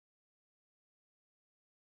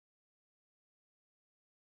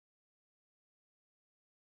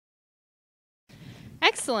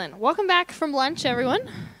Excellent. Welcome back from lunch, everyone.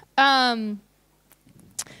 Oh,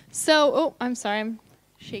 I'm sorry. I'm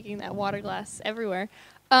shaking that water glass everywhere.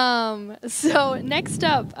 So next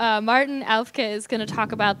up, Martin Alfke is going to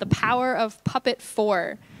talk about the power of Puppet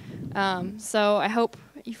 4. So I hope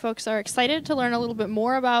you folks are excited to learn a little bit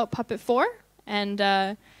more about Puppet 4.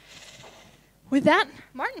 And with that,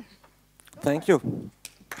 Martin. Thank you.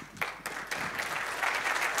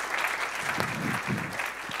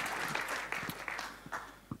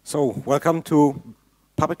 So, welcome to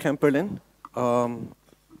Puppet Camp Berlin.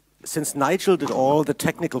 Since Nigel did all the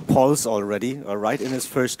technical polls already, right in his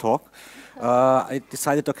first talk, I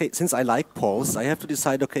decided, okay, since I like polls, I have to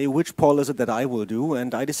decide, okay, which poll is it that I will do,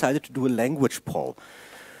 and I decided to do a language poll.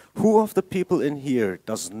 Who of the people in here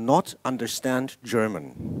does not understand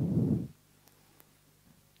German?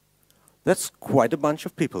 That's quite a bunch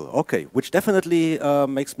of people. Okay, which definitely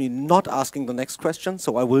makes me not asking the next question,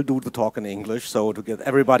 so I will do the talk in English, so to get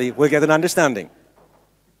everybody will get an understanding.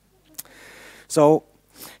 So,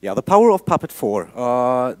 yeah, the power of Puppet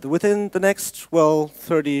 4. Within the next, well,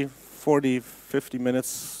 30, 40, 50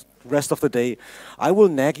 minutes, rest of the day, I will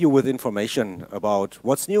nag you with information about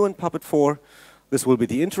what's new in Puppet 4. This will be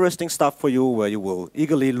the interesting stuff for you, where you will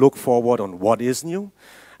eagerly look forward on what is new.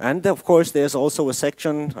 And of course, there's also a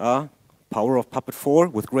section, Power of Puppet 4.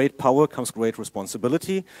 With great power comes great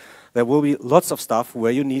responsibility. There will be lots of stuff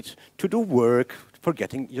where you need to do work for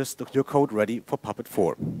getting your code ready for Puppet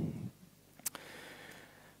 4.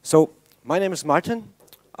 So, my name is Martin.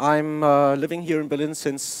 I'm living here in Berlin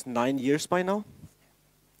since 9 years by now.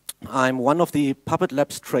 I'm one of the Puppet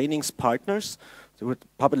Labs trainings partners.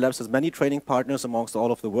 Puppet Labs has many training partners amongst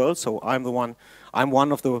all of the world, so I'm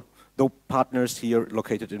one of the partners here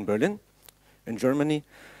located in Berlin, in Germany.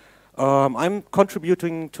 I'm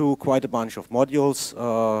contributing to quite a bunch of modules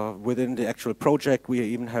within the actual project. We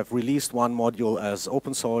even have released one module as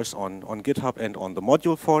open source on GitHub and on the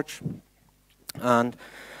Module Forge. And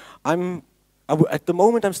at the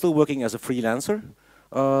moment, I'm still working as a freelancer.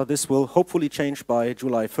 This will hopefully change by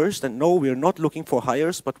July 1st. And no, we're not looking for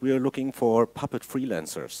hires, but we're looking for Puppet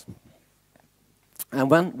freelancers. And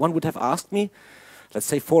when one would have asked me, let's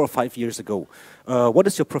say 4 or 5 years ago, what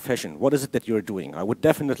is your profession? What is it that you're doing? I would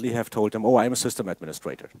definitely have told them, oh, I'm a system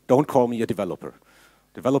administrator. Don't call me a developer.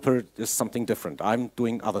 Developer is something different. I'm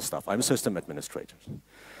doing other stuff. I'm a system administrator.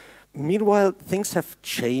 Meanwhile, things have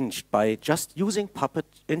changed by just using Puppet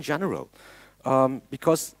in general.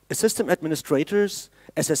 Because system administrators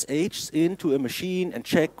SSH into a machine and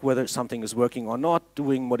check whether something is working or not,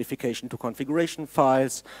 doing modification to configuration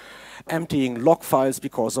files, emptying log files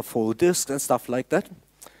because of full disks and stuff like that.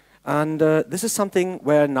 And this is something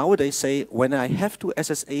where nowadays say, when I have to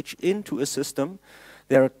SSH into a system,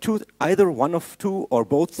 there are either one of two or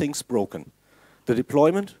both things broken, the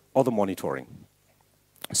deployment or the monitoring.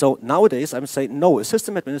 So nowadays, I'm saying, no, a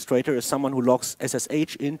system administrator is someone who logs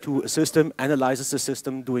SSH into a system, analyzes the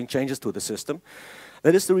system, doing changes to the system.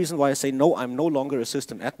 That is the reason why I say, no, I'm no longer a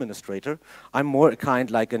system administrator. I'm more a kind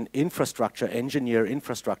like an infrastructure engineer,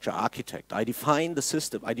 infrastructure architect. I define the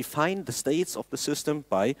system, I define the states of the system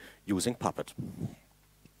by using Puppet.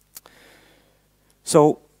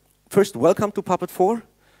 So first, welcome to Puppet 4.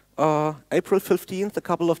 April 15th, a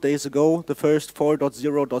couple of days ago, the first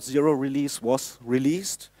 4.0.0 release was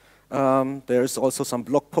released. There's also some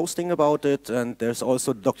blog posting about it, and there's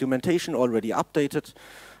also documentation already updated.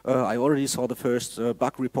 I already saw the first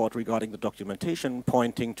bug report regarding the documentation,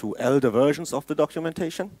 pointing to elder versions of the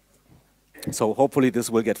documentation. So hopefully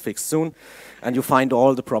this will get fixed soon, and you find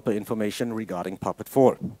all the proper information regarding Puppet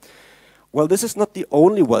 4. Well, this is not the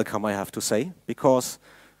only welcome, I have to say, because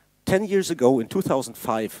 10 years ago, in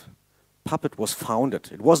 2005, Puppet was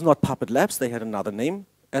founded. It was not Puppet Labs, they had another name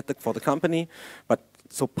for the company, but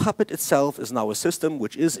so Puppet itself is now a system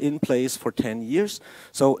which is in place for 10 years.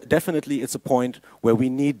 So definitely it's a point where we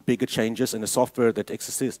need bigger changes in a software that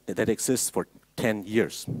exists for 10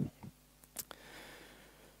 years.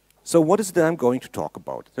 So what is it that I'm going to talk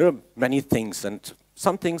about? There are many things, and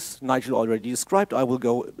some things Nigel already described. I will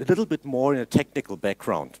go a little bit more in a technical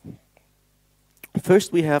background.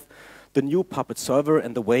 First, we have the new Puppet server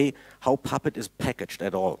and the way how Puppet is packaged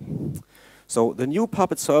at all. So the new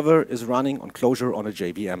Puppet server is running on Clojure on a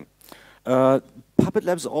JVM. Puppet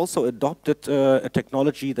Labs also adopted a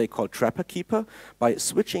technology they call Trapper Keeper by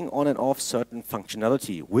switching on and off certain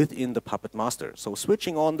functionality within the Puppet master. So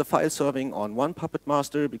switching on the file serving on one Puppet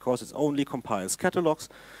master because it only compiles catalogs,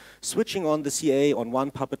 switching on the CA on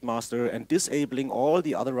one Puppet master and disabling all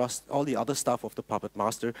the other stuff of the Puppet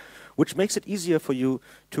master, which makes it easier for you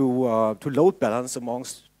to load balance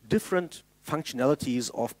amongst different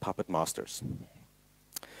functionalities of Puppet masters.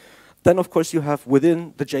 Then, of course, you have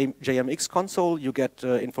within the JMX console, you get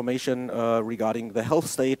information regarding the health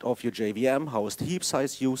state of your JVM, how is the heap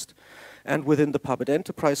size used, and within the Puppet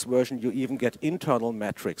Enterprise version, you even get internal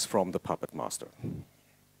metrics from the Puppet Master.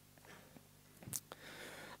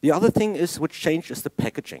 The other thing is which changed is the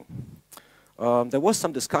packaging. There was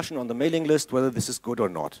some discussion on the mailing list whether this is good or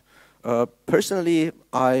not. Personally,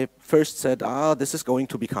 I first said, this is going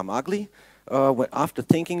to become ugly. After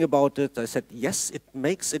thinking about it, I said, yes, it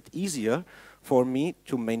makes it easier for me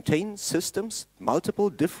to maintain systems, multiple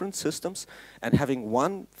different systems, and having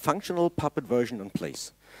one functional Puppet version in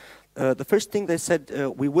place. The first thing they said,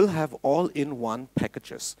 we will have all-in-one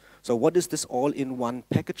packages. So what is this all-in-one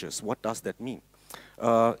packages? What does that mean?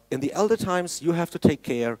 In the elder times, you have to take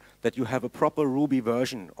care that you have a proper Ruby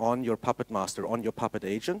version on your Puppet Master, on your Puppet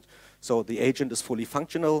agent. So the agent is fully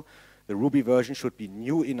functional. The Ruby version should be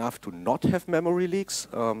new enough to not have memory leaks.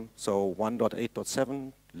 So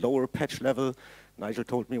 1.8.7, lower patch level. Nigel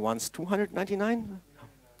told me once, 299?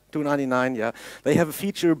 299, yeah. They have a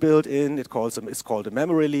feature built in, it's called a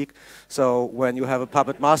memory leak. So when you have a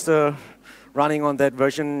Puppet Master running on that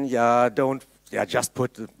version, just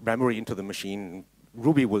put the memory into the machine.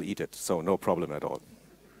 Ruby will eat it, so no problem at all.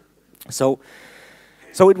 So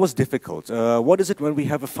it was difficult. What is it when we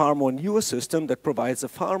have a far more newer system that provides a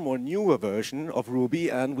far more newer version of Ruby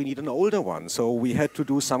and we need an older one? So we had to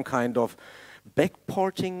do some kind of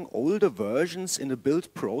backporting older versions in a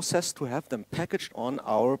build process to have them packaged on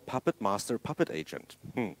our Puppet Master Puppet agent.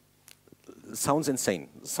 Sounds insane,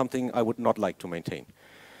 something I would not like to maintain.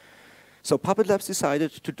 So Puppet Labs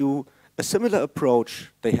decided to do a similar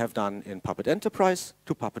approach they have done in Puppet Enterprise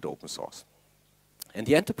to Puppet Open Source. In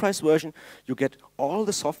the Enterprise version, you get all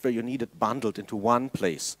the software you needed bundled into one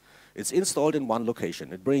place. It's installed in one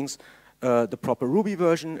location. It brings the proper Ruby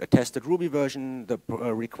version, a tested Ruby version, the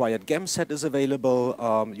required gem set is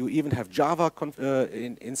available. You even have Java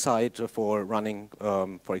inside for running,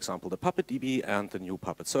 for example, the Puppet DB and the new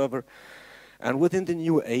Puppet server. And within the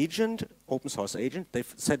new agent, open source agent,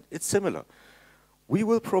 they've said it's similar. We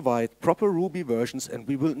will provide proper Ruby versions and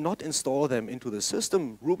we will not install them into the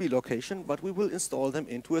system Ruby location, but we will install them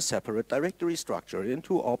into a separate directory structure,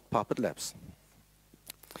 into our Puppet Labs.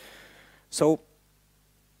 So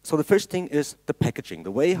the first thing is the packaging,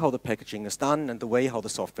 the way how the packaging is done and the way how the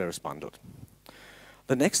software is bundled.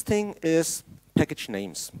 The next thing is package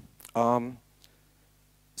names.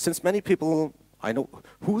 Since many people, I know,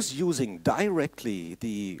 who's using directly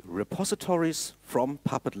the repositories from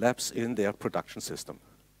Puppet Labs in their production system?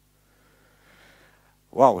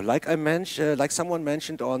 Wow, like someone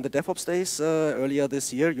mentioned on the DevOps days earlier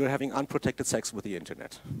this year, you're having unprotected sex with the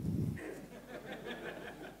internet.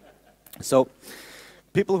 So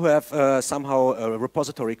people who have somehow a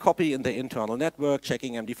repository copy in their internal network,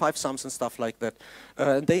 checking MD5 sums and stuff like that,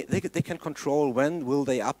 they can control when will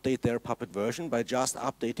they update their Puppet version by just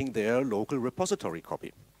updating their local repository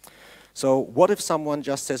copy. So what if someone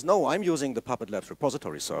just says, no, I'm using the Puppet Labs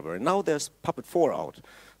repository server, and now there's Puppet 4 out.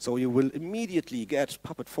 So you will immediately get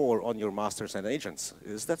Puppet 4 on your masters and agents.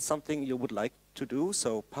 Is that something you would like to do?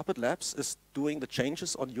 So Puppet Labs is doing the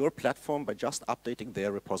changes on your platform by just updating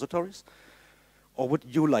their repositories? Or would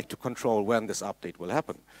you like to control when this update will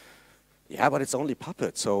happen? Yeah, but it's only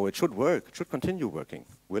Puppet, so it should work. It should continue working.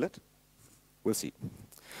 Will it? We'll see.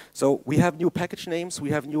 So we have new package names, we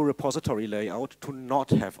have new repository layout to not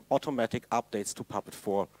have automatic updates to Puppet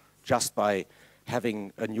 4 just by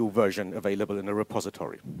having a new version available in a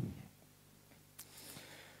repository.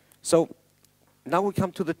 So now we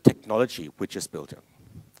come to the technology which is built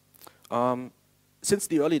in. Since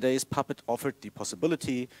the early days, Puppet offered the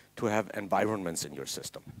possibility to have environments in your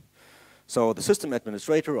system. So the system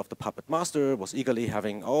administrator of the Puppet Master was eagerly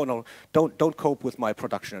having, oh no, don't cope with my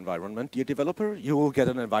production environment, dear developer, you will get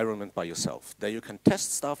an environment by yourself. There you can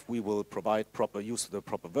test stuff, we will provide proper use of the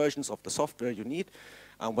proper versions of the software you need,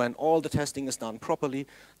 and when all the testing is done properly,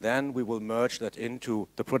 then we will merge that into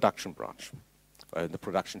the production branch, the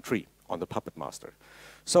production tree on the Puppet Master.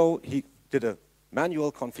 So he did a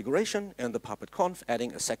manual configuration in the Puppet Conf,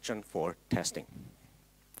 adding a section for testing.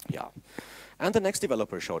 Yeah. And the next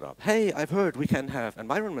developer showed up. Hey, I've heard we can have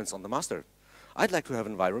environments on the master. I'd like to have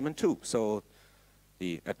an environment too. So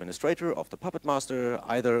the administrator of the Puppet Master,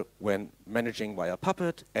 either when managing via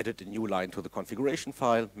Puppet, added a new line to the configuration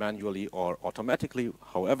file manually or automatically,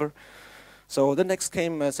 however. So the next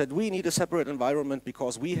came and said, we need a separate environment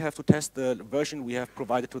because we have to test the version we have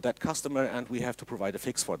provided to that customer and we have to provide a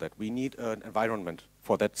fix for that. We need an environment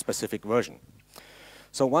for that specific version.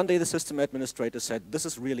 So one day the system administrator said, this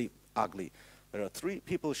is really ugly. There are 3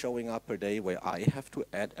 people showing up per day where I have to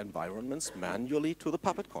add environments manually to the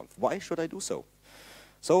Puppet Conf. Why should I do so?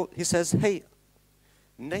 So he says, hey,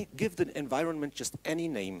 give the environment just any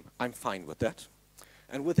name, I'm fine with that.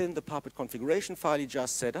 And within the Puppet configuration file, he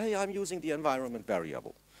just said, hey, I'm using the environment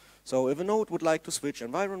variable. So if a node would like to switch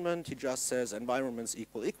environment, he just says environments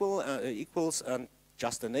equals and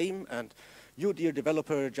just a name, and you, dear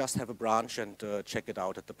developer, just have a branch and check it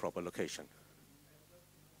out at the proper location.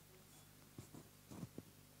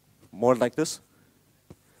 More like this?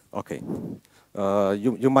 Okay.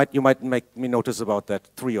 You might make me notice about that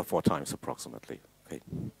 3 or 4 times approximately. Okay.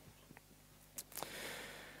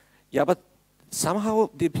 Yeah, but somehow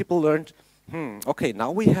the people learned, okay,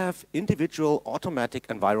 now we have individual automatic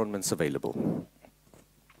environments available.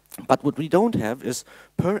 But what we don't have is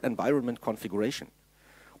per environment configuration.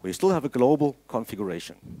 We still have a global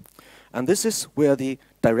configuration. And this is where the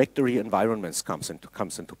directory environments comes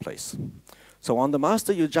into place. So on the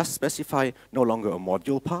master, you just specify no longer a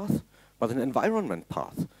module path, but an environment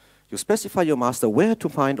path. You specify your master where to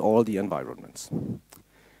find all the environments.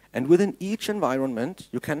 And within each environment,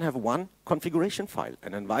 you can have one configuration file,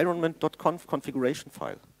 an environment.conf configuration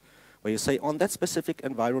file, where you say, on that specific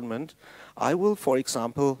environment, I will, for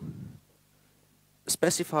example,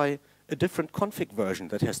 specify a different config version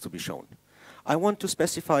that has to be shown. I want to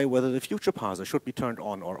specify whether the future parser should be turned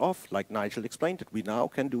on or off, like Nigel explained it. We now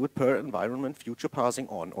can do it per environment, future parsing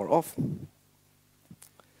on or off.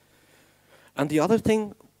 And the other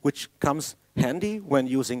thing which comes handy when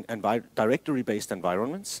using directory-based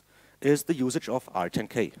environments is the usage of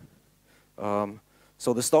R10K.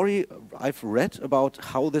 So the story I've read about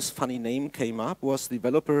how this funny name came up was the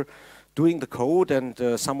developer doing the code,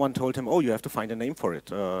 and someone told him, oh, you have to find a name for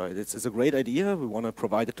it. It's a great idea. We want to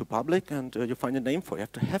provide it to public, and you find a name for it.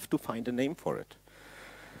 You have to find a name for it.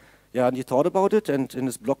 Yeah, and he thought about it, and in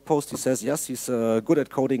his blog post he says, yes, he's good at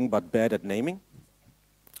coding but bad at naming.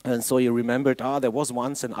 And so he remembered, there was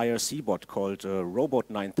once an IRC bot called Robot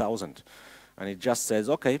 9000. And he just says,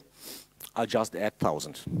 okay, I'll just add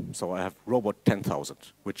 1000. So I have Robot 10,000,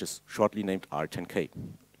 which is shortly named R10K.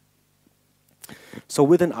 So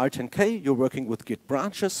within R10K, you're working with Git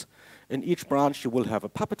branches. In each branch, you will have a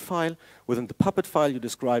Puppet file. Within the Puppet file, you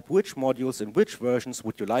describe which modules and which versions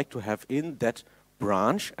would you like to have in that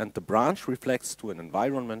branch, and the branch reflects to an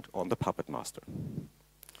environment on the Puppet master.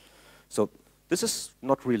 So this is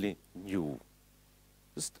not really new.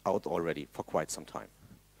 It's out already for quite some time.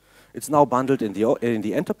 It's now bundled in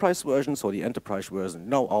the enterprise version, so the enterprise version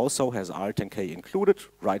now also has R10K included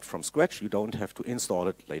right from scratch. You don't have to install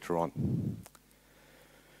it later on.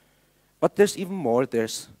 But there's even more.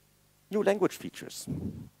 There's new language features,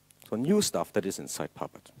 so new stuff that is inside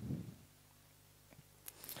Puppet.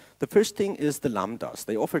 The first thing is the lambdas.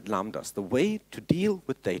 They offered lambdas, the way to deal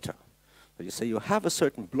with data. So you say you have a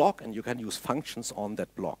certain block and you can use functions on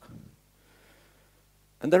that block.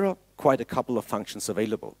 And there are quite a couple of functions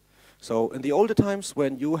available. So in the older times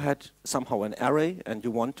when you had somehow an array and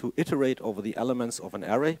you want to iterate over the elements of an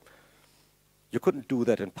array, you couldn't do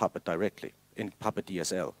that in Puppet directly, in Puppet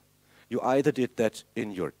DSL. You either did that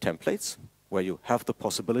in your templates, where you have the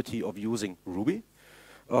possibility of using Ruby,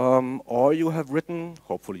 or you have written,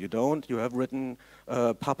 hopefully you don't, you have written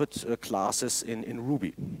Puppet classes in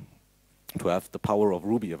Ruby to have the power of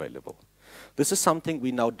Ruby available. This is something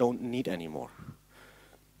we now don't need anymore.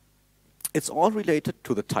 It's all related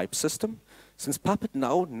to the type system. Since Puppet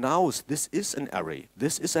now knows this is an array,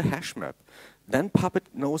 this is a hash map, then Puppet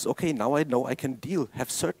knows, okay, now I know I can have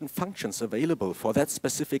certain functions available for that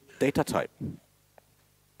specific data type.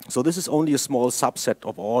 So this is only a small subset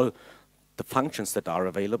of all the functions that are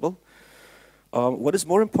available. What is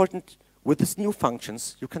more important, with these new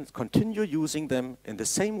functions, you can continue using them in the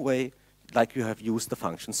same way like you have used the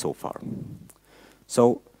functions so far.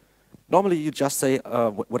 So normally you just say,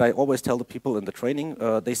 what I always tell the people in the training,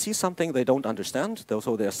 they see something they don't understand.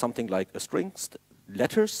 So there's something like a string,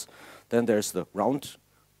 letters, then there's the round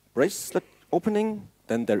bracelet opening,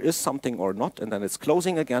 then there is something or not, and then it's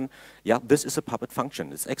closing again. Yeah, this is a Puppet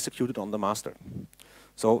function. It's executed on the master.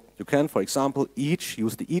 So you can, for example,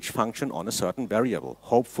 use the each function on a certain variable.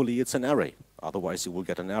 Hopefully it's an array, otherwise you will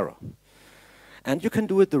get an error. And you can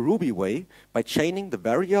do it the Ruby way by chaining the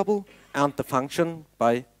variable and the function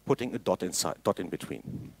by putting a dot in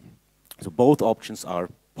between. So both options are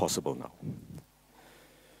possible now.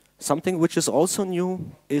 Something which is also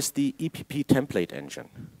new is the EPP template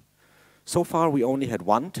engine. So far we only had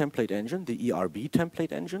one template engine, the ERB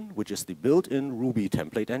template engine, which is the built-in Ruby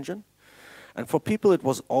template engine. And for people it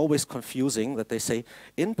was always confusing that they say,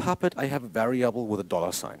 in Puppet I have a variable with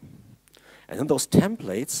a $sign. And in those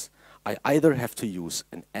templates I either have to use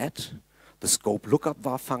an add, the scope lookup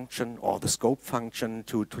var function, or the scope function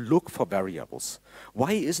to look for variables.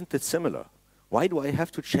 Why isn't it similar? Why do I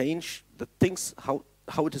have to change the things, how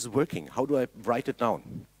it is working? How do I write it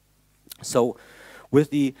down? So with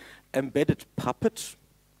the embedded Puppet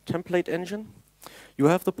template engine, you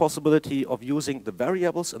have the possibility of using the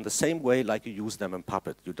variables in the same way like you use them in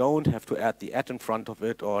Puppet. You don't have to add the in front of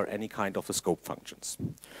it or any kind of the scope functions.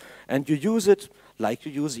 And you use it like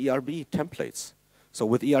you use ERB templates. So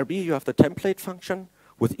with ERB, you have the template function.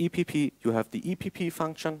 With EPP, you have the EPP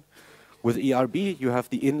function. With ERB, you have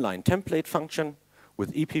the inline template function.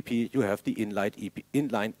 With EPP, you have the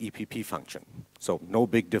inline EPP function. So no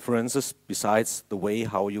big differences besides the way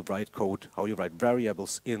how you write code, how you write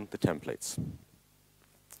variables in the templates.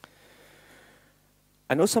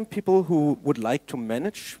 I know some people who would like to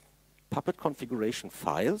manage Puppet configuration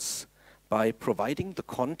files by providing the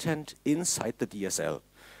content inside the DSL.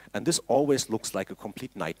 And this always looks like a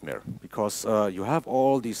complete nightmare because you have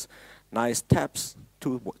all these nice tabs,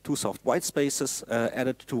 two soft white spaces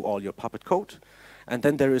added to all your Puppet code. And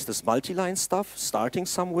then there is this multi-line stuff starting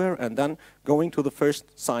somewhere and then going to the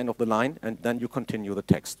first sign of the line and then you continue the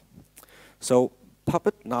text. So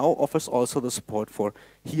Puppet now offers also the support for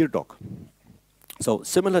HereDoc. So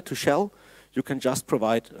similar to Shell, you can just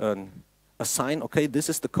provide a sign, okay, this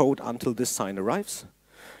is the code until this sign arrives.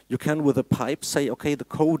 You can, with a pipe, say, okay, the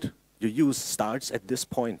code you use starts at this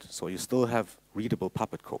point, so you still have readable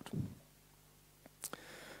Puppet code.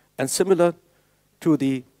 And similar to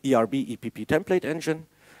the ERB EPP template engine,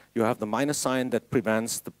 you have the minus sign that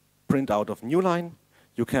prevents the print out of new line.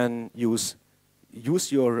 You can use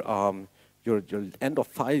your end of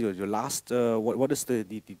file, your last, what is the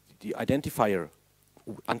identifier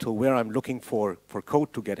until where I'm looking for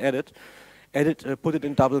code to get added. Put it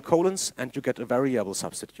in double colons, and you get a variable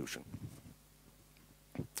substitution.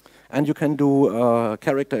 And you can do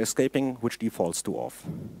character escaping, which defaults to off.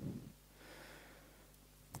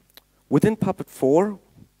 Within Puppet 4,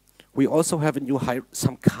 we also have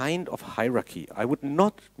some kind of hierarchy. I would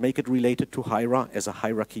not make it related to Hira as a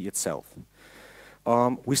hierarchy itself.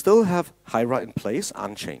 We still have Hira in place,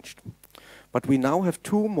 unchanged. But we now have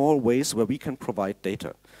two more ways where we can provide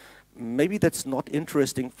data. Maybe that's not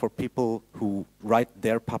interesting for people who write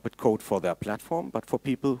their Puppet code for their platform, but for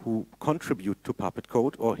people who contribute to Puppet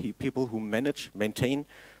code or people who maintain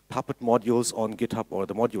Puppet modules on GitHub or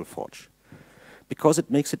the Module Forge. Because it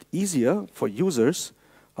makes it easier for users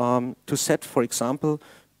to set, for example,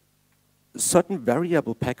 certain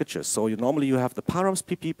variable packages. So normally you have the params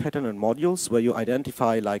pp pattern and modules where you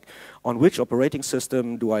identify like on which operating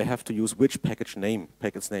system do I have to use which package name.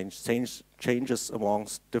 Package name changes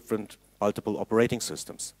amongst different multiple operating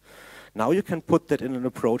systems. Now you can put that in an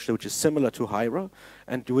approach which is similar to Hira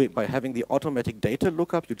and do it by having the automatic data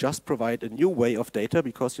lookup. You just provide a new way of data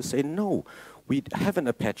because you say, no, we have an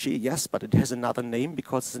Apache, yes, but it has another name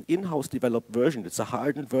because it's an in-house developed version. It's a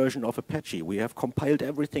hardened version of Apache. We have compiled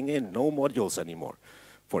everything in, no modules anymore,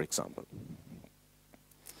 for example.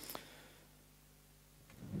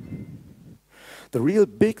 The real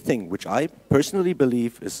big thing, which I personally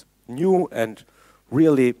believe is new and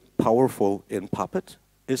really powerful in Puppet,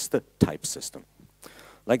 is the type system.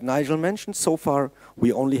 Like Nigel mentioned, so far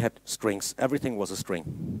we only had strings. Everything was a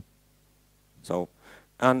string. So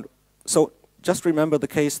just remember the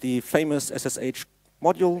case, the famous SSH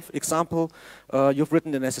module example. You've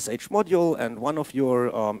written an SSH module and one of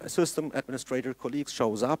your system administrator colleagues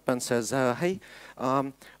shows up and says, hey,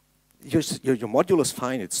 your module is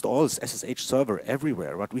fine, it installs SSH server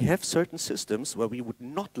everywhere, but we have certain systems where we would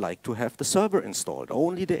not like to have the server installed,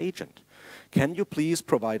 only the agent. Can you please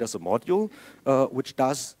provide us a module which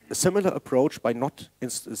does a similar approach by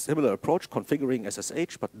configuring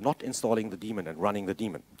SSH but not installing the daemon and running the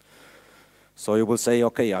daemon? So you will say,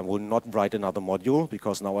 okay, I will not write another module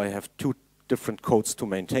because now I have two different codes to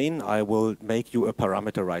maintain. I will make you a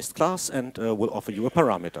parameterized class and will offer you a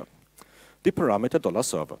parameter. The parameter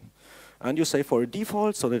 $server. And you say for a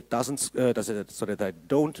default, so that so that I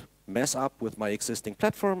don't mess up with my existing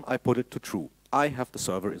platform, I put it to true. I have the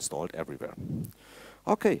server installed everywhere.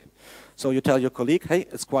 Okay, so you tell your colleague, hey,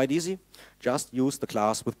 it's quite easy, just use the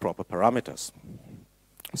class with proper parameters.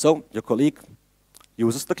 So your colleague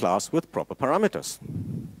uses the class with proper parameters.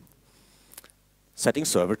 Setting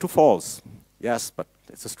server to false. Yes, but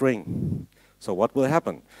it's a string. So what will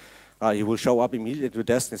happen? He will show up immediately to the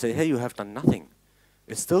desk and say, hey, you have done nothing.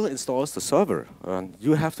 It still installs the server. And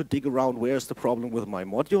you have to dig around, where's the problem with my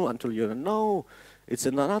module until you know, it's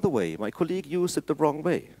in another way. My colleague used it the wrong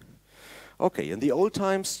way. Okay, in the old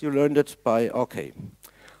times, you learned it by, okay,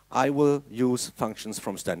 I will use functions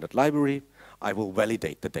from standard library. I will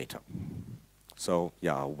validate the data. So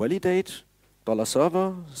yeah, validate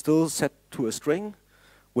 $server, still set to a string.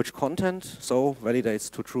 Which content? So validates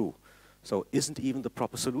to true. So isn't even the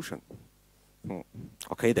proper solution.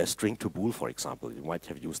 Okay, there's string to bool, for example. You might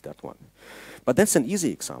have used that one. But that's an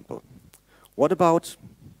easy example. What about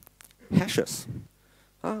hashes?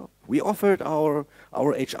 We offered our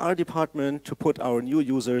HR department to put our new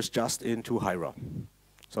users just into Hira.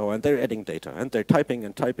 So, and they're adding data, and they're typing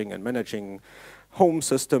and managing home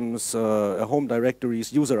systems, home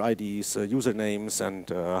directories, user IDs, usernames, and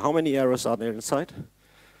how many errors are there inside?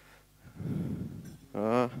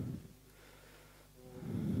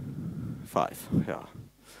 5, yeah.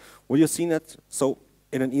 Will you see that? So,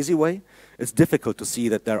 in an easy way, it's difficult to see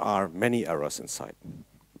that there are many errors inside.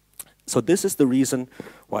 So this is the reason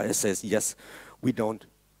why it says, yes, we don't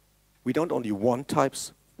only want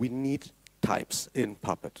types, we need types in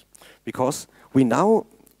Puppet. Because we now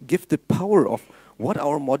give the power of what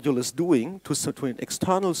our module is doing to an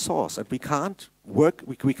external source, and we can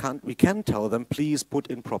tell them, please put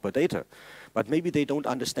in proper data. But maybe they don't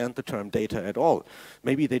understand the term data at all.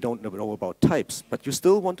 Maybe they don't know about types, but you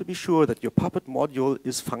still want to be sure that your Puppet module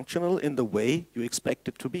is functional in the way you expect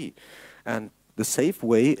it to be. And the safe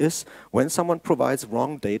way is when someone provides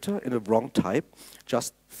wrong data in a wrong type,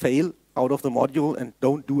 just fail out of the module and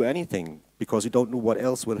don't do anything, because you don't know what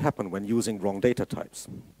else will happen when using wrong data types.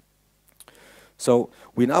 So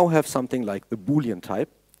we now have something like the Boolean type,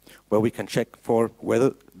 where we can check for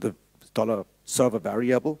whether the $server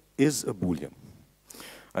variable is a Boolean.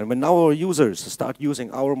 And when now our users start using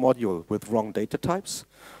our module with wrong data types,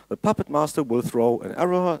 the Puppet master will throw an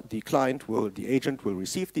error, the agent will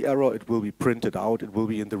receive the error, it will be printed out, it will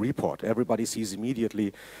be in the report. Everybody sees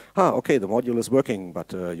immediately, okay, the module is working,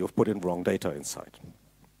 but you've put in wrong data inside.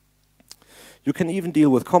 You can even deal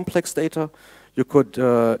with complex data. You could,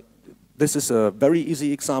 this is a very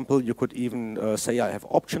easy example. You could even say I have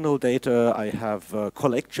optional data, I have a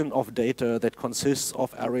collection of data that consists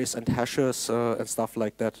of arrays and hashes and stuff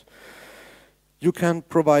like that. You can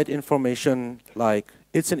provide information like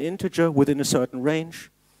it's an integer within a certain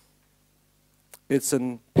range. It's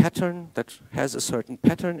a pattern that has a certain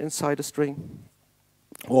pattern inside a string.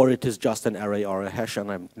 Or it is just an array or a hash,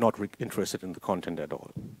 and I'm not interested in the content at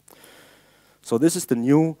all. So this is the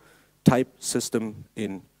new type system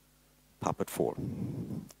in Puppet 4.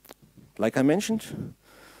 Like I mentioned,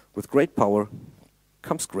 with great power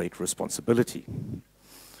comes great responsibility.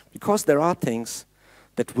 Because there are things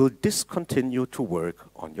that will discontinue to work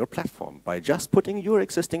on your platform by just putting your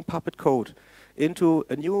existing Puppet code into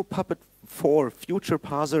a new Puppet 4 future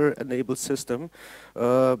parser-enabled system.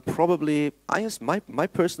 Probably, my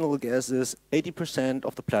personal guess is 80%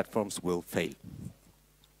 of the platforms will fail.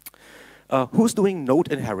 Who's doing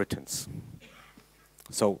node inheritance?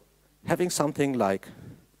 So having something like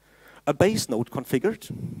a base node configured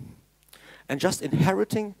and just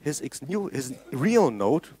inheriting his real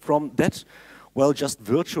node from that, well, just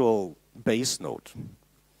virtual base node.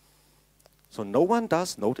 So no one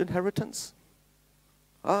does node inheritance?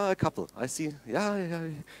 A couple, I see. Yeah,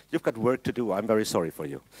 you've got work to do. I'm very sorry for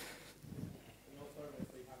you.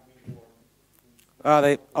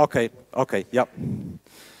 Okay, yep.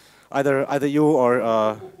 Either you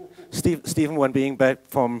or Stephen when being back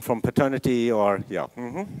from paternity, or yeah.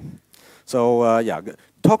 So yeah,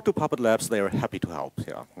 talk to Puppet Labs. They are happy to help.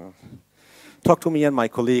 Yeah. Talk to me and my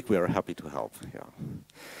colleague. We are happy to help. Yeah.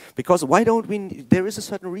 Because why don't we? There is a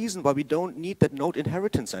certain reason why we don't need that node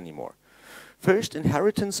inheritance anymore. First,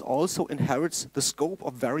 inheritance also inherits the scope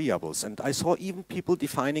of variables, and I saw even people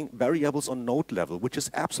defining variables on node level, which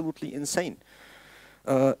is absolutely insane.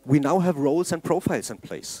 We now have roles and profiles in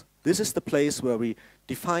place. This is the place where we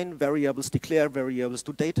define variables, declare variables,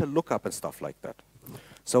 do data lookup and stuff like that.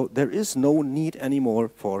 So there is no need anymore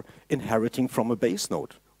for inheriting from a base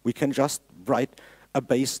node. We can just write a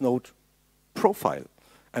base node profile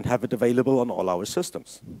and have it available on all our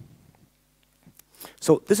systems.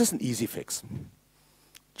 So this is an easy fix.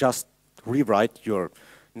 Just rewrite your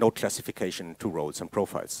node classification to roles and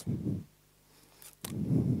profiles.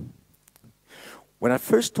 When I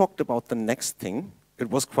first talked about the next thing, it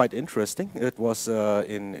was quite interesting. It was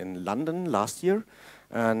in London last year,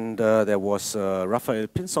 and there was Raphael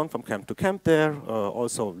Pinson from Camp to Camp there,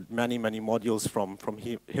 also many modules from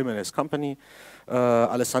him and his company.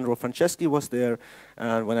 Alessandro Franceschi was there,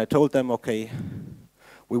 and when I told them, okay,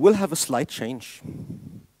 we will have a slight change.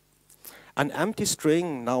 An empty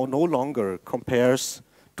string now no longer compares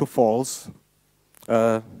to false.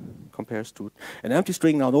 An empty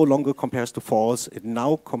string now no longer compares to false, it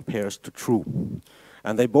now compares to true.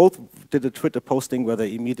 And they both did a Twitter posting where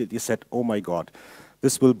they immediately said, oh my God,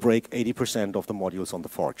 this will break 80% of the modules on the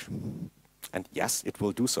Forge. And yes, it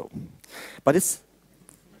will do so. But it's,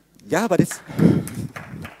 yeah, but it's,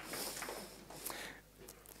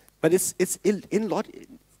 But it's if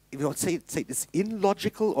you say it's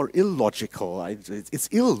illogical or illogical. It's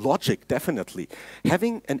illogic, definitely.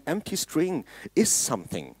 Having an empty string is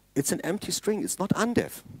something. It's an empty string. It's not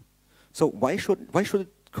undef. So why should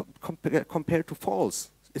it compare to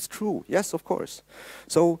false? It's true. Yes, of course.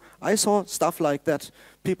 So I saw stuff like that.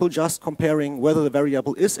 People just comparing whether the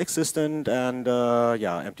variable is existent and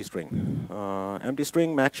yeah, empty string. Empty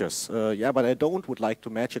string matches. Yeah, but I would like to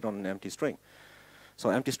match it on an empty string. So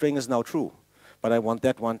empty string is now true, but I want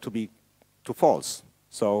that one to be to false.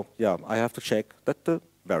 So yeah, I have to check that the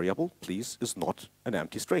variable, please, is not an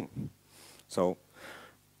empty string. So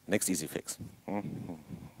next easy fix.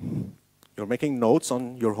 You're making notes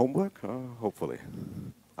on your homework? Hopefully.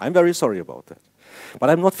 I'm very sorry about that. But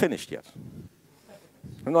I'm not finished yet.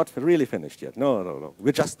 I'm not really finished yet. No, no, no.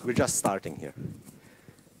 We're just starting here.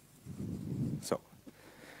 So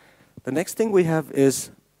the next thing we have is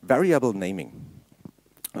variable naming.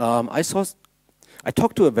 I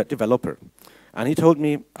talked to a developer, and he told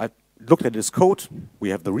me, I looked at his code, we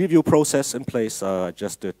have the review process in place, I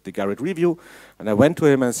just did the Garrett review, and I went to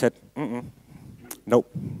him and said, no.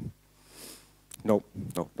 No,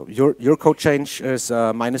 no, no. Your code change is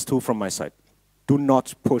 -2 from my side. Do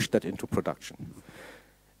not push that into production.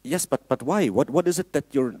 Yes, but why? What is it that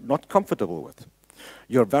you're not comfortable with?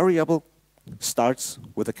 Your variable starts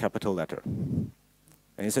with a capital letter.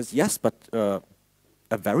 And he says, yes, but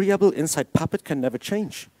a variable inside Puppet can never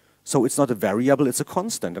change. So it's not a variable, it's a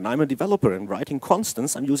constant. And I'm a developer, and writing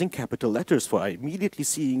constants, I'm using capital letters for immediately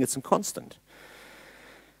seeing it's a constant.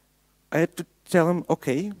 I had to tell him,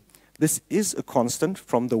 okay, this is a constant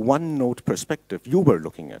from the one node perspective. You were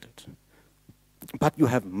looking at it. But you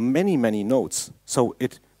have many, many nodes. So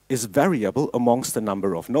it is variable amongst the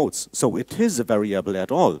number of nodes. So it is a variable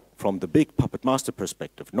at all from the big Puppet master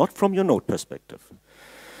perspective, not from your node perspective.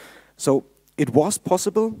 So it was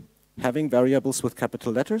possible having variables with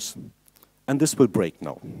capital letters, and this will break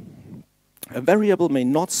now. A variable may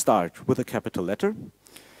not start with a capital letter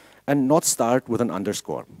and not start with an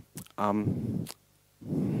underscore.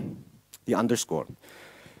 The underscore.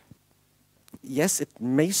 Yes, it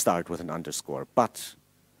may start with an underscore, but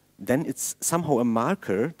then it's somehow a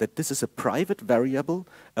marker that this is a private variable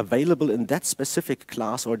available in that specific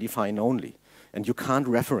class or define only, and you can't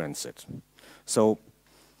reference it. So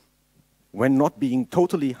when not being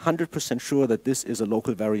totally 100% sure that this is a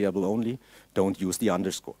local variable only, don't use the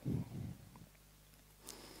underscore.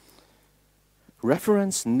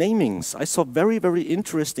 Reference namings. I saw very, very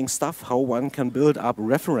interesting stuff how one can build up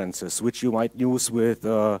references, which you might use with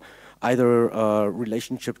either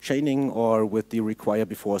relationship chaining or with the require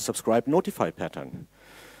before subscribe notify pattern.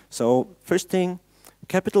 So first thing,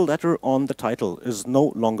 capital letter on the title is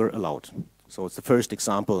no longer allowed. So it's the first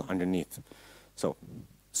example underneath. So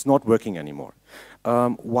it's not working anymore.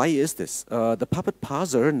 Why is this? The Puppet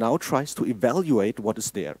parser now tries to evaluate what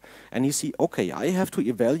is there. And you see, okay, I have to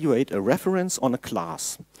evaluate a reference on a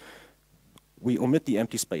class. We omit the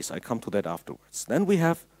empty space. I come to that afterwards. Then we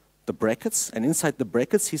have the brackets, and inside the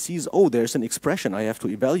brackets he sees, oh, there's an expression I have to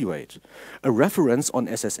evaluate. A reference on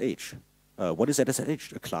SSH. What is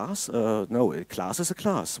SSH? A class? No, a class is a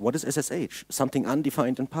class. What is SSH? Something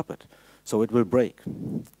undefined in Puppet. So it will break.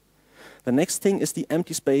 The next thing is the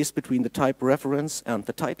empty space between the type reference and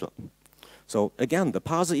the title. So again, the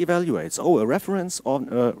parser evaluates, oh, a reference on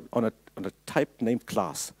a type named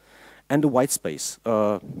class and a white space.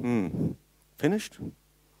 Finished?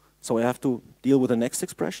 So I have to deal with the next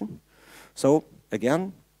expression. So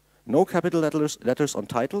again, no capital letters on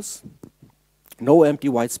titles, no empty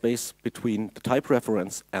white space between the type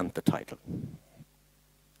reference and the title.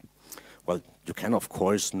 Well, you can of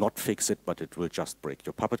course not fix it, but it will just break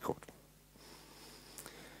your Puppet code.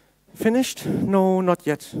 Finished? No, not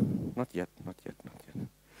yet. Not yet, not yet, not yet.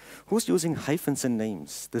 Who's using hyphens in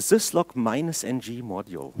names? The syslog -ng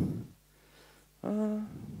module.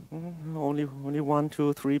 Only 1,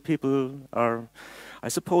 2, 3 people are. I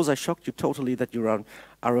suppose I shocked you totally that you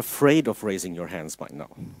are afraid of raising your hands by now.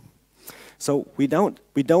 So we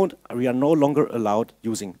are no longer allowed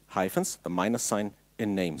using hyphens, the minus sign,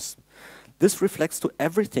 in names. This reflects to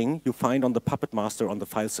everything you find on the Puppet master on the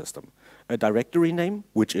file system. A directory name,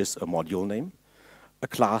 which is a module name. A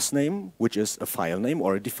class name, which is a file name,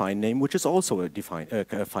 or a define name, which is also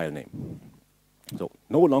a file name. So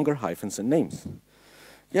no longer hyphens in names.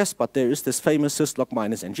 Yes, but there is this famous syslog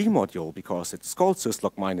 -ng module because it's called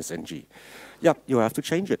syslog -ng. Yeah, you have to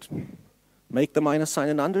change it. Make the minus sign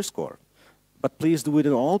an underscore. But please do it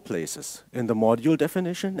in all places, in the module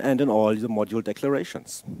definition and in all the module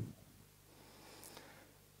declarations.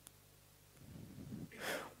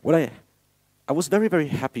 I was very, very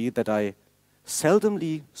happy that I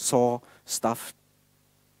seldomly saw stuff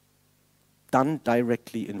done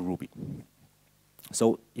directly in Ruby.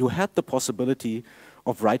 So you had the possibility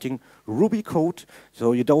of writing Ruby code,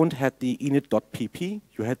 so you don't have the init.pp,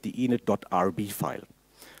 you had the init.rb file.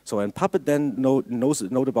 So and Puppet then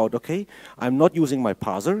note about, okay, I'm not using my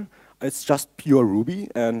parser, it's just pure Ruby,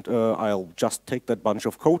 and I'll just take that bunch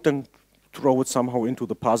of code and throw it somehow into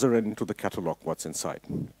the parser and into the catalog what's inside.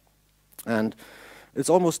 And it's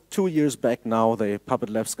almost 2 years back now, the Puppet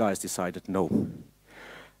Labs guys decided, no.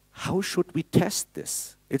 How should we test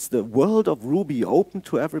this? It's the world of Ruby open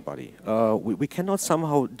to everybody. We cannot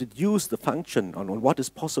somehow deduce the function on what is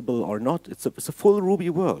possible or not. It's a full Ruby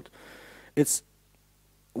world.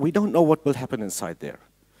 We don't know what will happen inside there.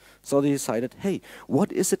 So they decided, hey,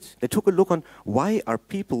 what is it? They took a look on why are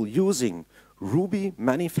people using Ruby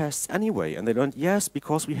manifests anyway? And they learned, yes,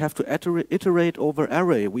 because we have to iterate over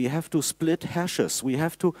array. We have to split hashes. We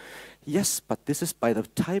have to, yes, but this is by the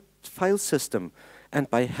type file system. And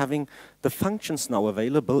by having the functions now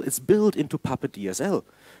available, it's built into Puppet DSL.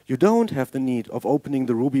 You don't have the need of opening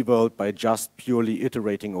the Ruby world by just purely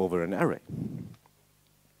iterating over an array.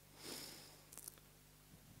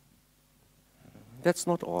 That's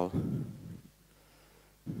not all.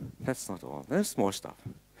 That's not all. There's more stuff.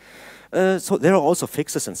 So there are also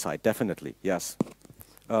fixes inside, definitely, yes.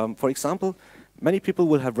 For example, many people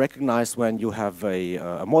will have recognized when you have a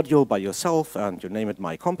module by yourself and you name it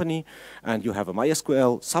My Company, and you have a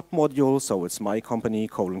MySQL submodule, so it's My Company :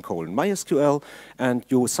 MySQL, and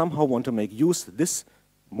you somehow want to make use this.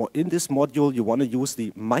 In this module, you want to use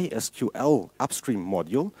the MySQL upstream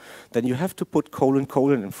module, then you have to put :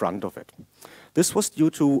 in front of it. This was due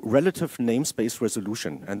to relative namespace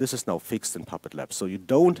resolution, and this is now fixed in Puppet Labs. So you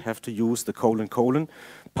don't have to use the :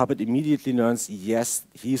 Puppet immediately learns, yes,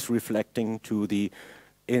 he's reflecting to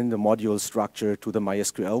in the module structure to the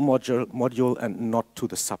MySQL module and not to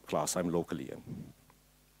the subclass I'm locally in.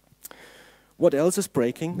 What else is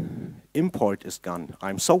breaking? Import is gone.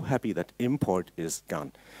 I'm so happy that import is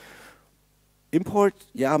gone. Import,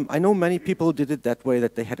 yeah, I know many people did it that way,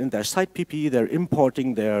 that they had in their site pp, they're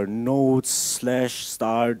importing their nodes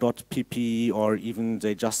 /star.pp, or even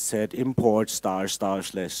they just said import */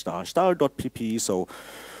 */*.pp, so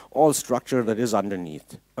all structure that is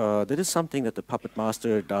underneath. That is something that the Puppet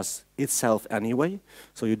Master does itself anyway,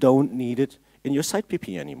 so you don't need it in your site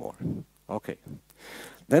pp anymore. Okay.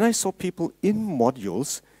 Then I saw people in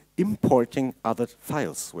modules importing other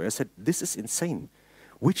files, where I said, this is insane.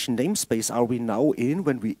 Which namespace are we now in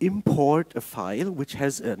when we import a file which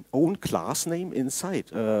has an own class name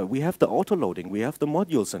inside? We have the autoloading, we have the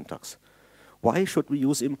module syntax. Why should we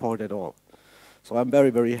use import at all? So I'm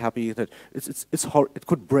very, very happy that it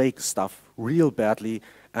could break stuff real badly,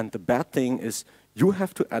 and the bad thing is you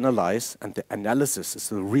have to analyze, and the analysis is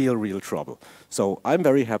the real trouble. So I'm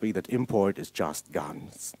very happy that import is just gone.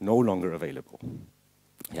 It's no longer available.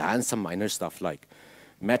 Yeah, and some minor stuff like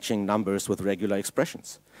matching numbers with regular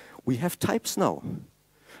expressions. We have types now.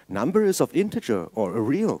 Number is of integer or a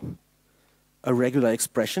real. A regular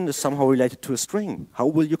expression is somehow related to a string. How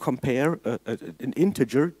will you compare an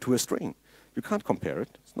integer to a string? You can't compare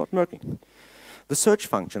it. It's not working. The search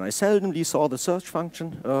function. I seldomly saw the search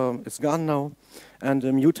function. It's gone now. And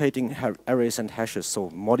mutating arrays and hashes,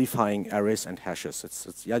 so modifying arrays and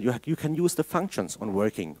hashes. Yeah, you can use the functions on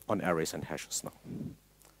working on arrays and hashes now.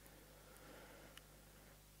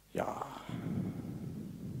 Yeah.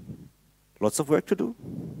 Lots of work to do.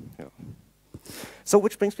 Yeah. So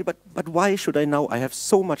which brings me, but why should I now? I have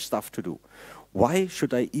so much stuff to do. Why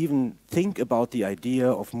should I even think about the idea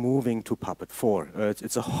of moving to Puppet 4?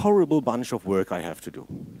 It's a horrible bunch of work I have to do.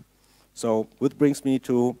 So which brings me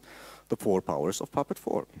to the 4 powers of Puppet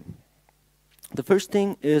 4. The first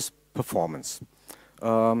thing is performance.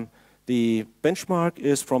 The benchmark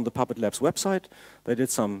is from the Puppet Labs website. They did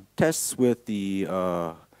some tests with the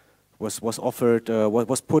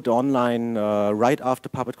was put online right after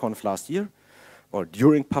PuppetConf last year, or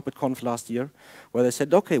during PuppetConf last year, where they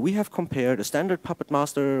said, okay, we have compared a standard Puppet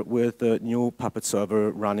Master with a new Puppet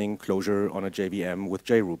server running Clojure on a JVM with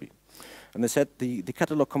JRuby. And they said the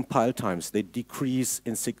catalog compile times, they decrease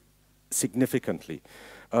significantly.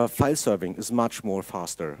 File serving is much more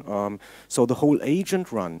faster. So the whole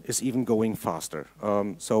agent run is even going faster.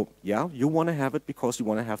 So yeah, you want to have it because you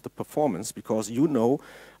want to have the performance, because you know,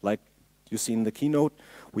 like you see in the keynote,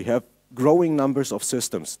 we have growing numbers of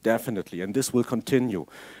systems, definitely, and this will continue.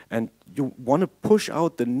 And you want to push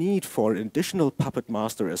out the need for an additional Puppet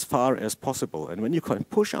Master as far as possible. And when you can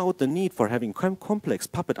push out the need for having complex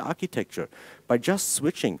Puppet architecture by just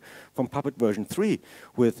switching from Puppet version 3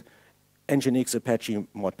 with Nginx Apache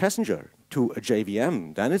Mod Passenger to a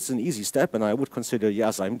JVM, then it's an easy step, and I would consider,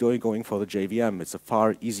 yes, I'm going for the JVM. It's a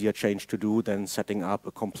far easier change to do than setting up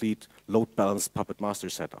a complete load-balanced Puppet Master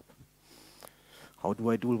setup. How do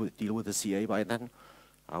I deal with the CA by then?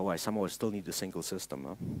 Oh, I somehow still need a single system.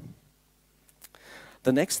 Huh?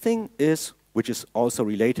 The next thing is, which is also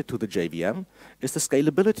related to the JVM, is the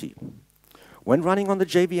scalability. When running on the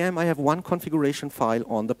JVM, I have one configuration file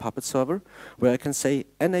on the Puppet server where I can say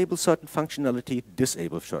enable certain functionality,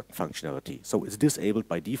 disable certain functionality. So it's disabled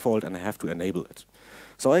by default and I have to enable it.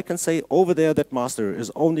 So I can say over there that master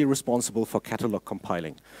is only responsible for catalog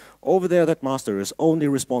compiling. Over there that master is only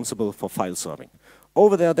responsible for file serving.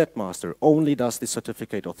 Over there that master only does the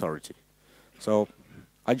certificate authority. So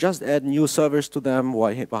I just add new servers to them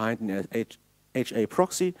behind an HA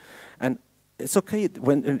proxy, and it's okay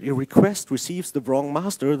when a request receives the wrong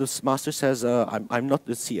master, the master says, I'm not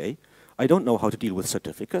the CA, I don't know how to deal with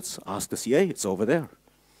certificates, ask the CA, it's over there.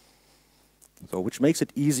 So which makes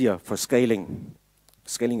it easier for scaling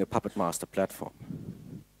a Puppet Master platform.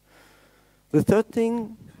 The third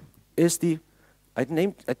thing is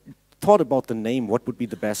I thought about the name, what would be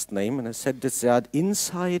the best name, and I said that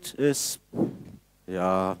insight is,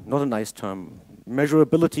 yeah, not a nice term.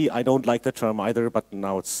 Measurability, I don't like the term either, but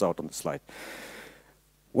now it's out on the slide.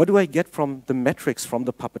 What do I get from the metrics from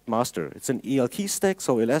the Puppet Master? It's an EL key stack,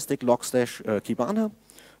 so Elastic, Logstash, Kibana,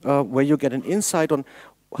 where you get an insight on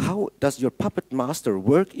how does your Puppet Master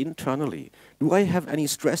work internally? Do I have any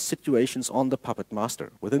stress situations on the Puppet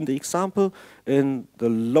Master? Within the example, in the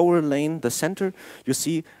lower lane, the center, you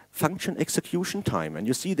see function execution time, and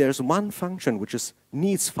you see there's one function which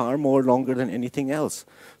needs far more longer than anything else.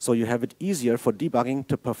 So you have it easier for debugging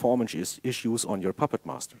to performance issues on your Puppet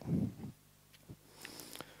Master.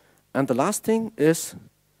 And the last thing is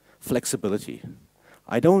flexibility.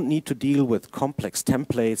 I don't need to deal with complex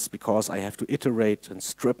templates because I have to iterate and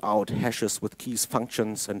strip out hashes with keys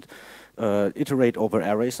functions and iterate over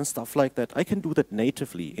arrays and stuff like that. I can do that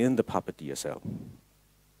natively in the Puppet DSL.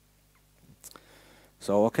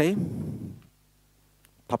 So, okay,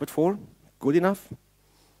 Puppet 4, good enough?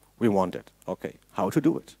 We want it. Okay, how to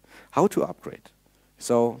do it? How to upgrade?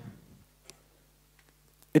 So,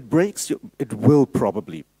 it will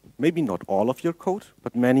probably, maybe not all of your code,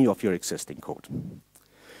 but many of your existing code.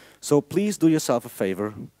 So please do yourself a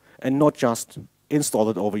favor and not just install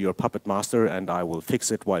it over your Puppet Master and I will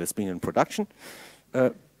fix it while it's being in production.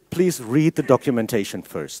 Please read the documentation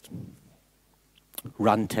first.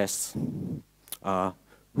 Run tests.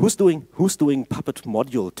 Who's doing Puppet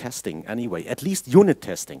module testing anyway? At least unit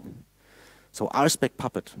testing. So RSpec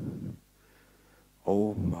Puppet.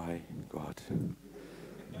 Oh my God.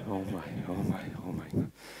 Oh my, oh my, oh my.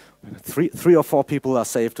 Three or four people are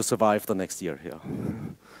safe to survive the next year here.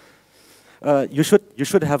 You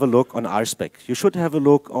should have a look on RSpec. You should have a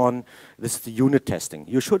look on this unit testing.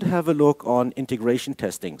 You should have a look on integration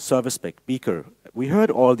testing, service spec, Beaker. We heard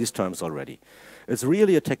all these terms already. It's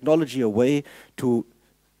really a technology, a way to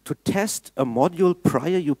test a module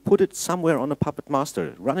prior you put it somewhere on a Puppet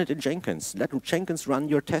Master. Run it in Jenkins. Let Jenkins run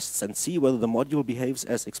your tests and see whether the module behaves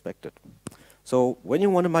as expected. So when you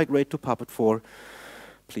want to migrate to Puppet 4,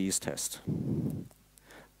 please test.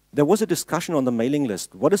 There was a discussion on the mailing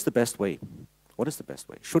list. What is the best way? What is the best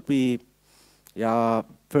way? Should we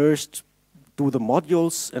first do the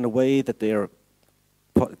modules in a way that they are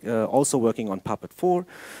also working on Puppet 4?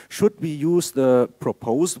 Should we use the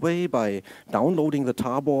proposed way by downloading the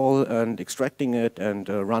tarball and extracting it and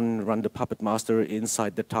run the Puppet Master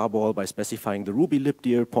inside the tarball by specifying the Ruby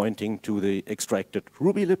libdir pointing to the extracted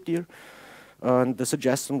Ruby libdir? And the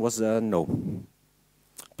suggestion was no.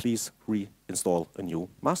 Please reinstall a new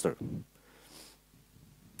master.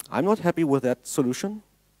 I'm not happy with that solution.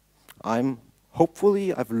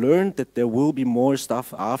 Hopefully, I've learned that there will be more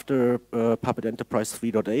stuff after Puppet Enterprise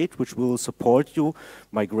 3.8, which will support you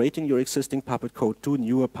migrating your existing Puppet code to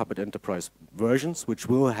newer Puppet Enterprise versions, which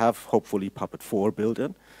will have, hopefully, Puppet 4 built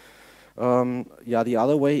in. The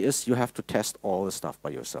other way is you have to test all the stuff by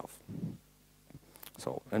yourself.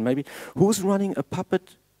 So, and maybe, who's running a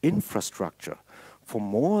Puppet infrastructure for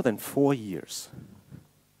more than 4 years?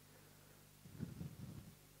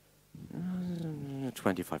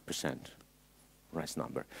 25%. Nice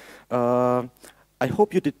number. I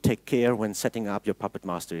hope you did take care when setting up your Puppet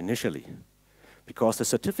Master initially, because the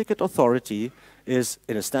certificate authority is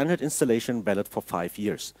in a standard installation valid for 5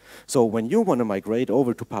 years. So when you want to migrate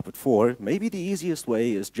over to Puppet 4, maybe the easiest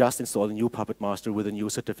way is just install a new Puppet Master with a new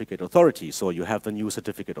certificate authority. So you have the new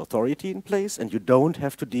certificate authority in place and you don't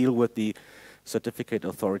have to deal with the certificate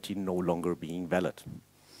authority no longer being valid.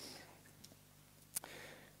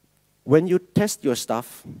 When you test your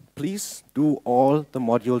stuff, please do all the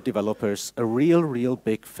module developers a real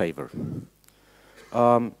big favor.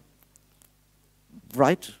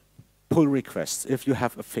 Write pull requests if you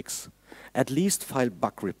have a fix. At least file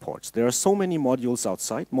bug reports. There are so many modules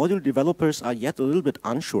outside. Module developers are yet a little bit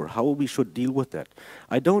unsure how we should deal with that.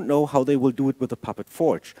 I don't know how they will do it with the Puppet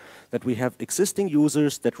Forge, that we have existing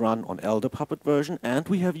users that run on elder Puppet version, and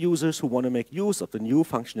we have users who want to make use of the new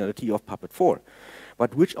functionality of Puppet 4.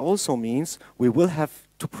 But which also means we will have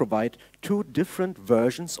to provide two different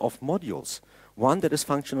versions of modules. One that is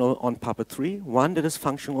functional on Puppet 3, one that is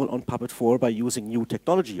functional on Puppet 4 by using new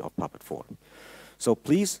technology of Puppet 4. So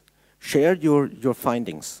please, share your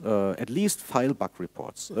findings, at least file bug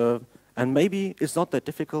reports. And maybe it's not that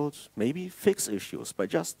difficult, maybe fix issues by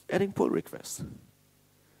just adding pull requests.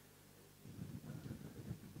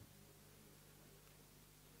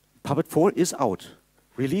 Puppet 4 is out,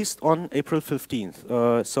 released on April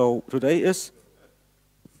 15th. So today is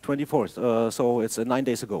 24th, so it's 9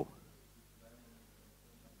 days ago.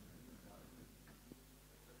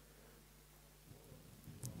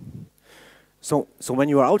 So when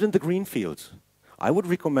you are out in the green field, I would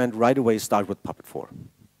recommend right away start with Puppet 4.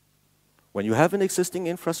 When you have an existing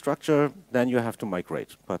infrastructure, then you have to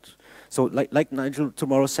migrate. But so like Nigel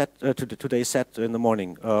today said in the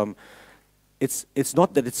morning, it's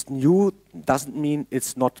not that it's new, doesn't mean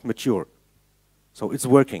it's not mature. So it's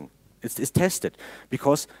working. It's tested,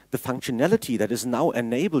 because the functionality that is now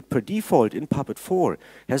enabled per default in Puppet 4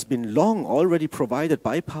 has been long already provided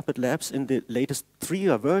by Puppet Labs in the latest 3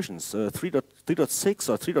 versions. 3.6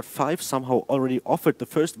 or 3.5 somehow already offered the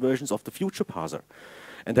first versions of the future parser.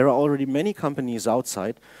 And there are already many companies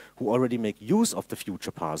outside who already make use of the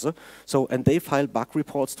future parser. So, and they file bug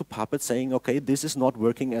reports to Puppet saying, okay, this is not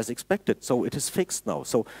working as expected. So it is fixed now.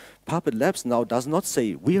 So Puppet Labs now does not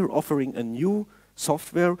say, we are offering a new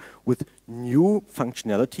software with new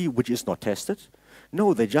functionality which is not tested.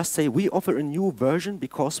 No, they just say we offer a new version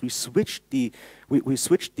because we switched the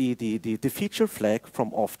feature flag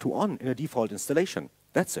from off to on in a default installation.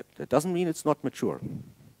 That's it. That doesn't mean it's not mature.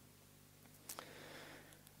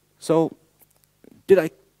 So, did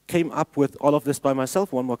I came up with all of this by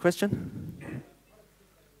myself? One more question.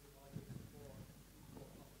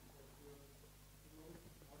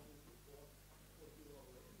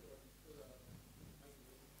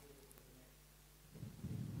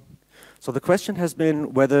 So the question has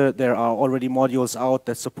been whether there are already modules out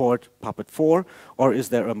that support Puppet 4, or is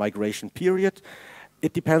there a migration period?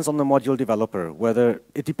 It depends on the module developer.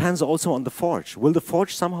 It depends also on the Forge. Will the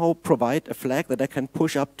Forge somehow provide a flag that I can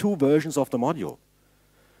push up 2 versions of the module?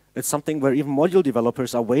 It's something where even module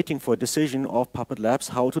developers are waiting for a decision of Puppet Labs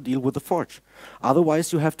how to deal with the Forge.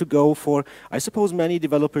 Otherwise, you have to go for, I suppose many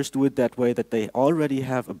developers do it that way, that they already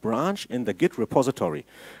have a branch in the Git repository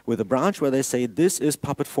with a branch where they say, this is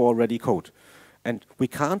Puppet 4 ready code. And we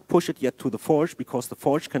can't push it yet to the Forge because the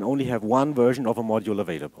Forge can only have 1 version of a module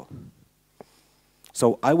available.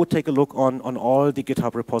 So I would take a look on all the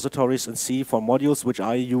GitHub repositories and see for modules which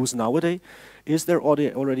I use nowadays, is there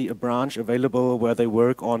already a branch available where they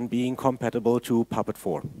work on being compatible to Puppet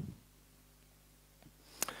 4?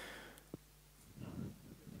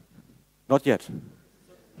 Not yet.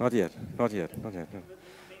 Not yet. Not yet. Not yet.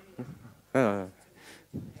 No.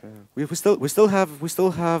 We still have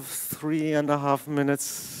 3.5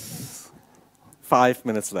 minutes, 5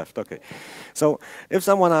 minutes left. Okay. So if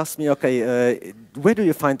someone asks me, okay, where do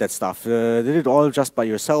you find that stuff? Did it all just by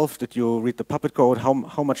yourself? Did you read the Puppet code?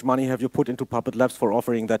 How much money have you put into Puppet Labs for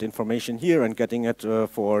offering that information here and getting it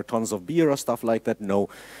for tons of beer or stuff like that? No,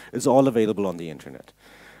 it's all available on the internet.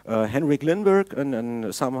 Henrik Lindberg,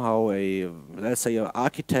 and somehow let's say an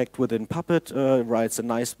architect within Puppet, writes a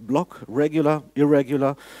nice blog, regular,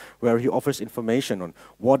 irregular, where he offers information on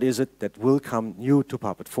what is it that will come new to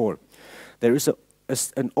Puppet 4. There is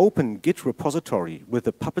an open Git repository with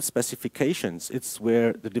the Puppet specifications. It's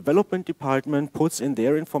where the development department puts in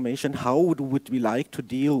their information, how would we like to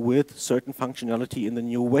deal with certain functionality in the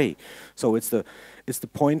new way. So it's the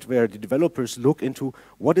point where the developers look into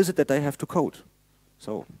what is it that they have to code.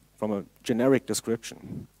 So from a generic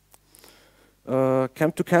description.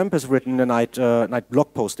 Camp to Camp has written a night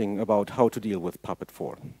blog posting about how to deal with Puppet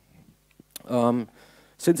 4.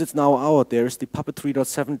 Since it's now out, there's the Puppet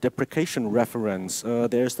 3.7 deprecation reference.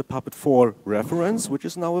 There's the Puppet 4 reference, which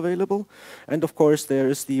is now available. And of course, there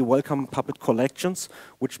is the Welcome Puppet Collections,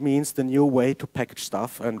 which means the new way to package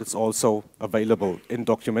stuff, and it's also available in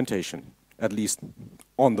documentation, at least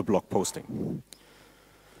on the blog posting.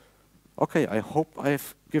 Okay, I hope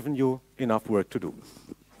I've given you enough work to do.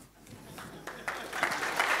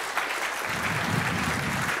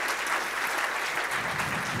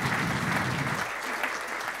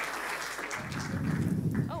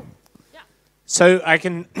 So I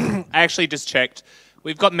can, I actually just checked.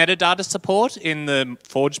 We've got metadata support in the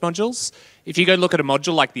Forge modules. If you go look at a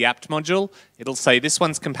module like the apt module, it'll say this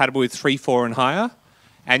one's compatible with 3, 4, and higher.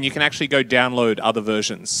 And you can actually go download other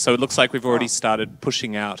versions. So it looks like we've already started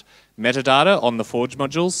pushing out metadata on the Forge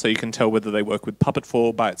modules, so you can tell whether they work with Puppet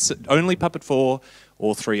 4 by only Puppet 4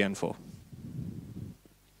 or 3 and 4.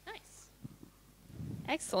 Nice.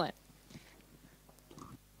 Excellent.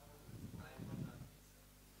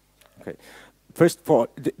 Okay. First,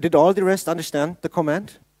 did all the rest understand the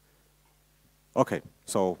command? Okay,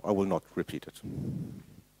 so I will not repeat it.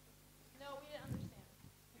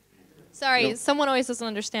 Sorry, No. someone always doesn't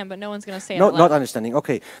understand, but no one's going to say it No, out loud. not understanding.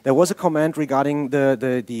 Okay, there was a command regarding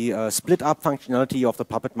the split up functionality of the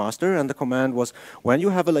Puppet Master, and the command was when you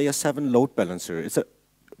have a layer 7 load balancer,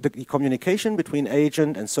 the communication between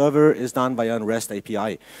agent and server is done via a REST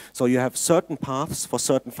API. So you have certain paths for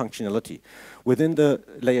certain functionality. Within the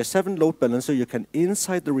layer 7 load balancer, you can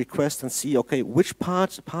inside the request and see, okay, which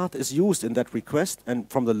path is used in that request, and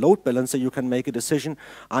from the load balancer you can make a decision.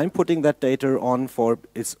 I'm putting that data on for,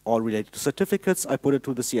 it's all related to certificates, I put it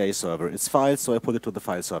to the CA server. It's files, so I put it to the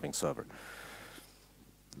file serving server.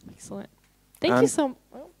 Excellent. Thank you so much.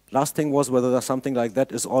 Last thing was whether there's something like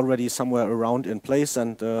that is already somewhere around in place,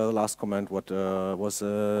 and the last comment was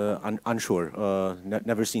unsure,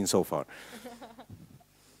 never seen so far.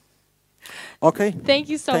 Okay. Thank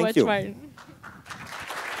you so much, Martin.